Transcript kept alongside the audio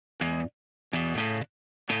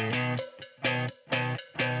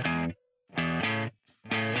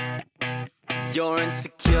You're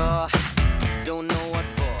insecure, don't know what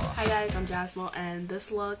for. Hi guys, I'm Jasmine, and this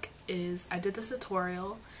look is, I did this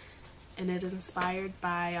tutorial and it is inspired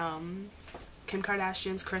by Kim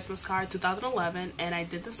Kardashian's Christmas card 2011, and I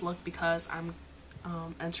did this look because I'm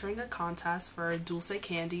entering a contest for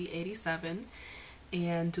DulceCandy87,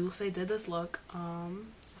 and Dulce did this look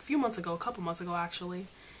a couple months ago actually,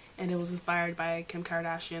 and it was inspired by Kim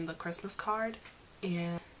Kardashian, the Christmas card.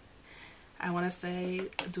 And I want to say,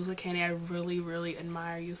 DulceCandy, I really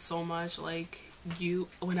admire you so much. Like, you,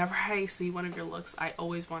 whenever I see one of your looks, I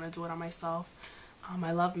always want to do it on myself.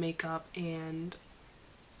 I love makeup, and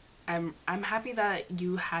I'm happy that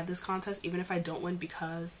you had this contest, even if I don't win,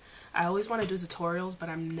 because I always want to do tutorials, but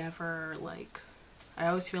I'm never, like, I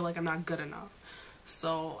always feel like I'm not good enough.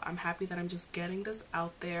 So I'm happy that I'm just getting this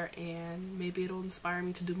out there, and maybe it'll inspire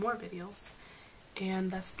me to do more videos. And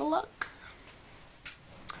that's the look.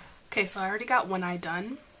 Okay, so I already got one eye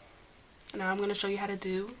done. Now I'm going to show you how to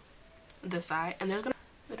do this eye. And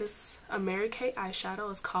it is a Mary Kay eyeshadow.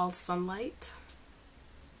 It's called Sunlight.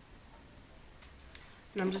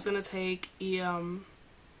 And I'm just going to take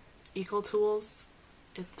Eco Tools.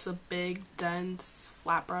 It's a big, dense,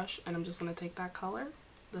 flat brush. And I'm just going to take that color,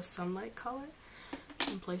 the Sunlight color,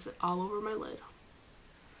 and place it all over my lid.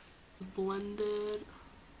 Blend it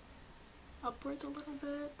upwards a little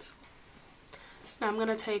bit. Now I'm going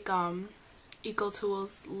to take Eco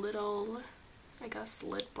Tools little, I guess,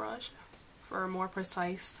 lid brush for a more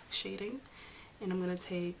precise shading. And I'm going to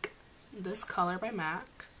take this color by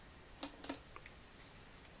MAC.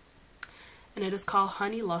 And it is called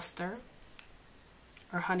Honey Luster,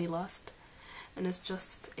 or Honey Lust. And it's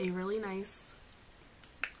just a really nice,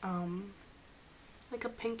 like a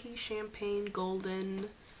pinky champagne golden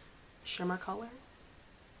shimmer color.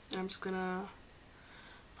 And I'm just going to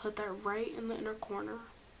put that right in the inner corner.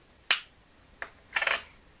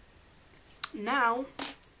 Now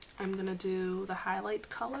I'm gonna do the highlight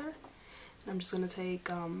color, and I'm just gonna take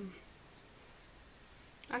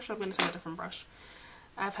actually I'm gonna take a different brush.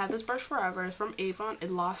 I've had this brush forever. It's from Avon. It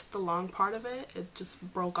lost the long part of it. It just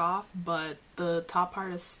broke off, but the top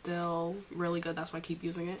part is still really good. That's why I keep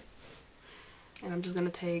using it. And I'm just gonna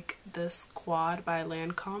take this Quad by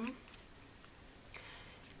Lancome,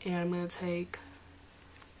 and I'm gonna take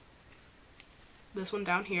this one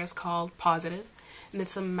down here. Is called Positive, and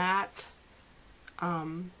it's a matte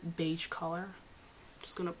beige color.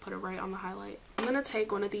 Just gonna put it right on the highlight. I'm gonna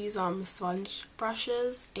take one of these sponge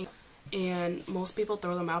brushes, and most people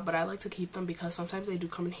throw them out, but I like to keep them because sometimes they do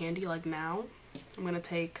come in handy. Like now, I'm gonna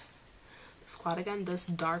take this Quad again, this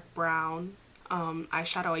dark brown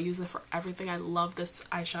eyeshadow. I use it for everything. I love this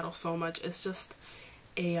eyeshadow so much. It's just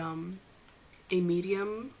a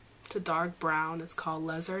medium to dark brown. It's called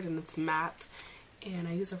Lizard, and it's matte. And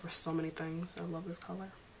I use it for so many things. I love this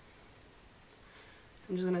color.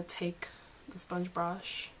 I'm just going to take the sponge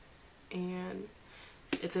brush, and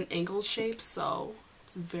it's an angled shape, so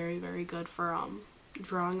it's very good for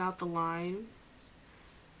drawing out the line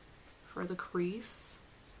for the crease.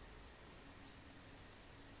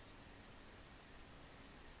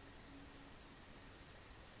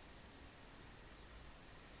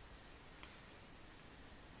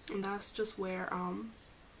 And that's just where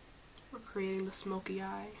we're creating the smoky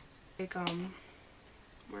eye. Like,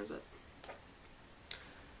 where is it?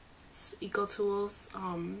 It's Eco Tools.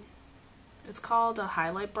 It's called a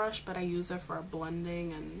highlight brush, but I use it for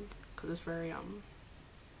blending, and because it's very,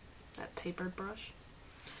 that tapered brush.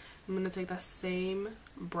 I'm going to take that same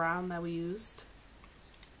brown that we used,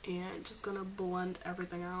 and just going to blend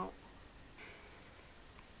everything out.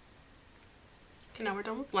 Okay, now we're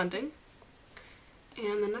done with blending.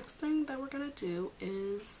 And the next thing that we're going to do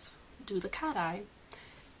is do the cat eye,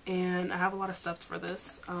 and I have a lot of steps for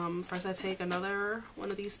this. First, I take another one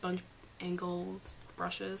of these sponge angled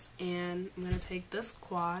brushes, and I'm going to take this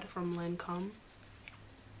Quad from Lancome,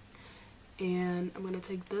 and I'm going to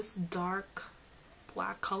take this dark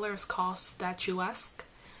black color. It's called Statuesque,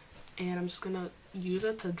 and I'm just going to use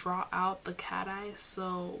it to draw out the cat eye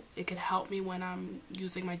so it could help me when I'm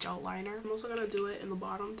using my gel liner. I'm also going to do it in the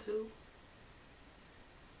bottom too.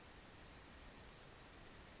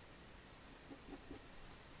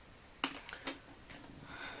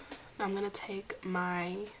 I'm going to take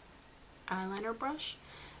my eyeliner brush,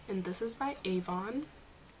 and this is by Avon,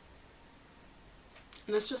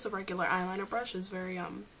 and it's just a regular eyeliner brush. It's very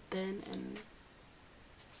thin and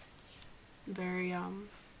very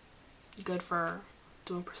good for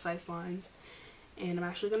doing precise lines. And I'm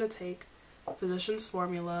actually going to take Physicians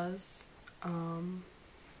Formula's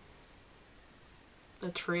the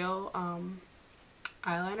Trio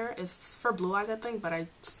eyeliner. It's for blue eyes, I think, but I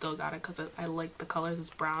still got it because I like the colors. It's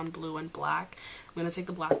brown, blue, and black. I'm going to take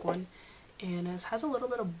the black one, and it has a little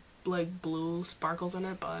bit of like blue sparkles in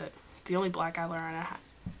it, but it's the only black eyeliner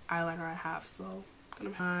I have, so I'm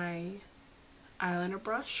going to my eyeliner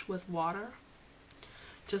brush with water.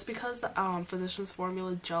 Just because the Physicians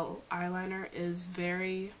Formula gel eyeliner is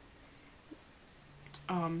very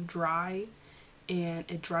dry, and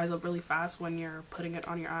it dries up really fast when you're putting it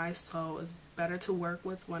on your eyes, so it's better to work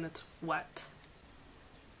with when it's wet.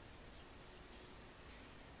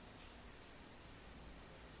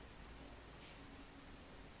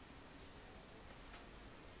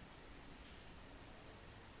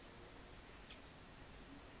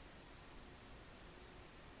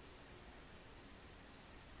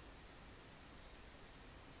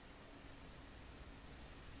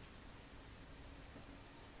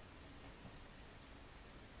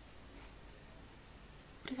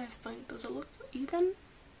 What do you guys think? Does it look even?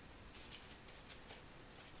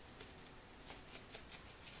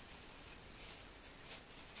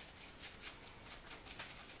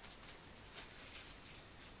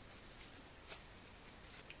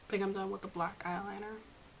 I think I'm done with the black eyeliner.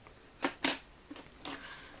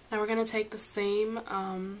 Now we're going to take the same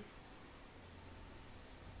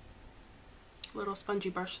little spongy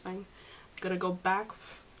brush thing. I'm going to go back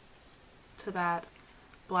to that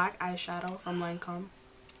black eyeshadow from Lancome,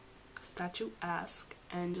 Statuesque,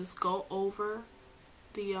 and just go over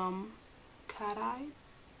the cat eye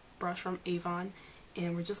brush from Avon,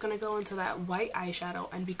 and we're just going to go into that white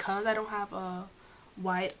eyeshadow. And because I don't have a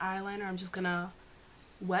white eyeliner, I'm just going to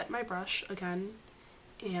wet my brush again,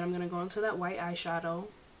 and I'm going to go into that white eyeshadow,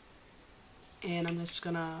 and I'm just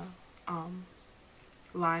going to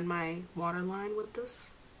line my waterline with this,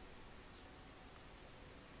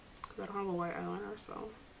 because I don't have a white eyeliner, so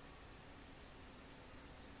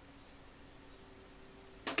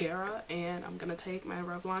mascara. And I'm going to take my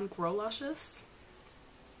Revlon Grow Luscious,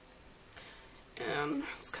 and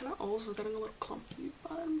it's kind of old, so it's getting a little clumpy,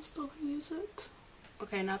 but I'm still going to use it.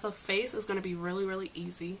 Okay, now the face is going to be really, really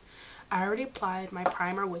easy. I already applied my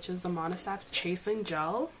primer, which is the Monostaff Chasing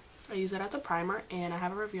Gel. I use it as a primer, and I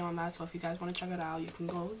have a review on that, so if you guys want to check it out, you can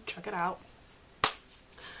go check it out.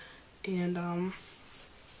 And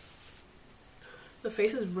the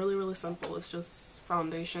face is really, really simple. It's just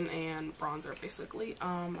foundation and bronzer, basically.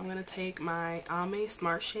 I'm going to take my Ame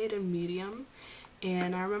Smart Shade in medium,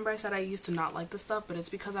 and I remember I said I used to not like this stuff, but it's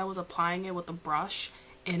because I was applying it with a brush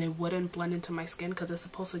and it wouldn't blend into my skin, because it's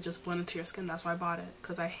supposed to just blend into your skin. That's why I bought it,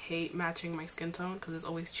 because I hate matching my skin tone because it's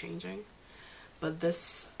always changing. But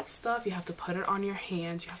this stuff, you have to put it on your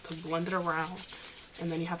hands, you have to blend it around,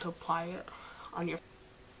 and then you have to apply it on your.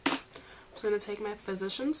 I'm just going to take my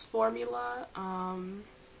Physicians Formula.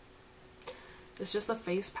 It's just a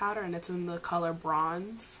face powder, and it's in the color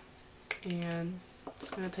bronze. And I'm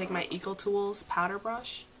just going to take my Eco Tools powder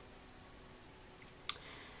brush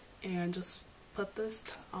and just put this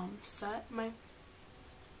to set my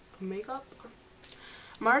makeup.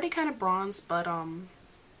 I'm already kind of bronzed, but I'm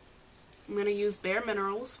going to use Bare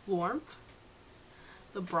Minerals Warmth,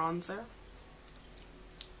 the bronzer,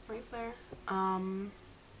 right there.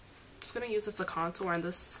 Just going to use this to contour, and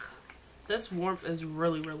this warmth is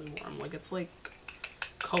really, really warm. Like, it's like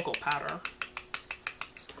cocoa powder.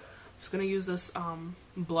 Just going to use this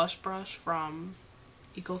blush brush from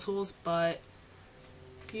Eco Tools, but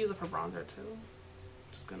you can use it for bronzer too.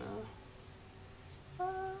 Just gonna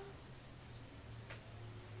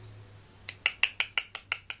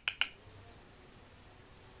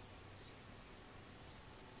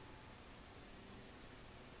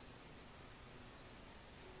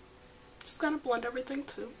blend everything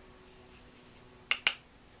too.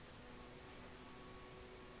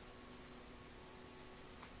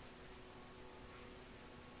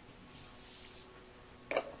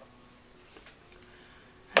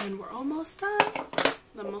 And we're almost done.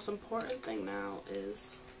 The most important thing now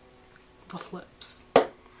is the lips. I'm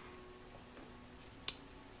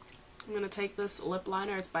going to take this lip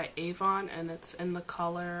liner. It's by Avon, and it's in the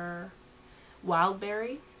color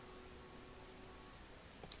Wildberry.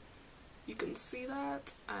 You can see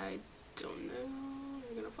that. I don't know.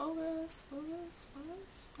 You're going to focus.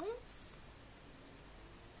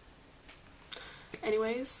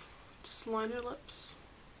 Anyways, just line your lips.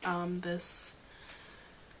 This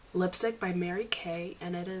lipstick by Mary Kay,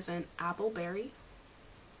 and it is in Apple Berry.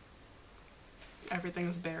 Everything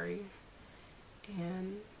is berry,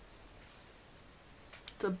 and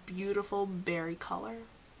it's a beautiful berry color.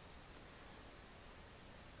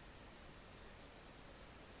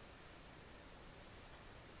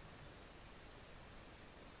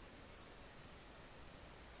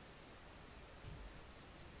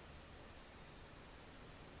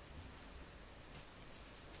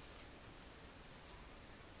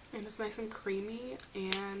 and it's nice and creamy,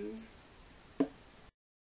 and